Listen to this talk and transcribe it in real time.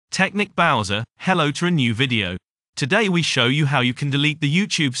Technic Bowser, hello to a new video. Today we show you how you can delete the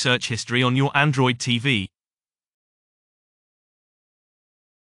YouTube search history on your Android TV.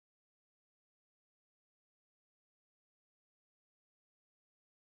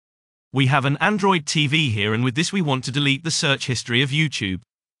 We have an Android TV here, and with this we want to delete the search history of YouTube.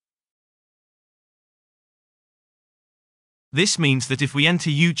 This means that if we enter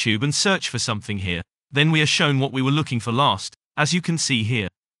YouTube and search for something here, then we are shown what we were looking for last, as you can see here.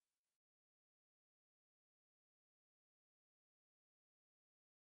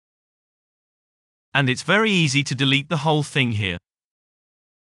 And it's very easy to delete the whole thing here.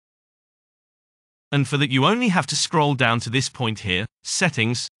 And for that you only have to scroll down to this point here,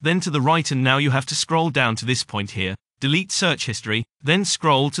 Settings, then to the right, and now you have to scroll down to this point here, Delete Search History, then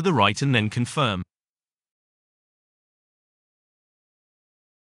scroll to the right and then Confirm.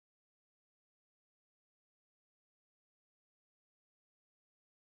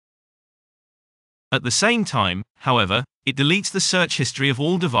 At the same time, however, it deletes the search history of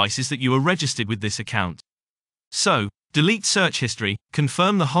all devices that you are registered with this account. So, delete search history,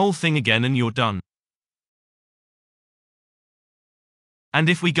 confirm the whole thing again, and you're done. And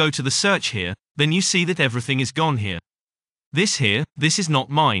if we go to the search here, then you see that everything is gone here. This is not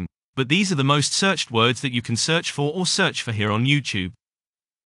mine, but these are the most searched words that you can search for or search for here on YouTube.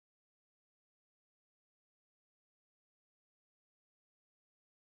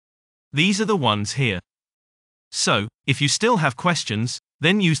 These are the ones here. So, if you still have questions,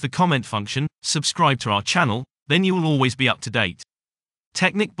 then use the comment function, subscribe to our channel, then you will always be up to date.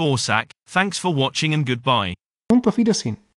 Technic Borsak, thanks for watching and goodbye. Und auf Wiedersehen.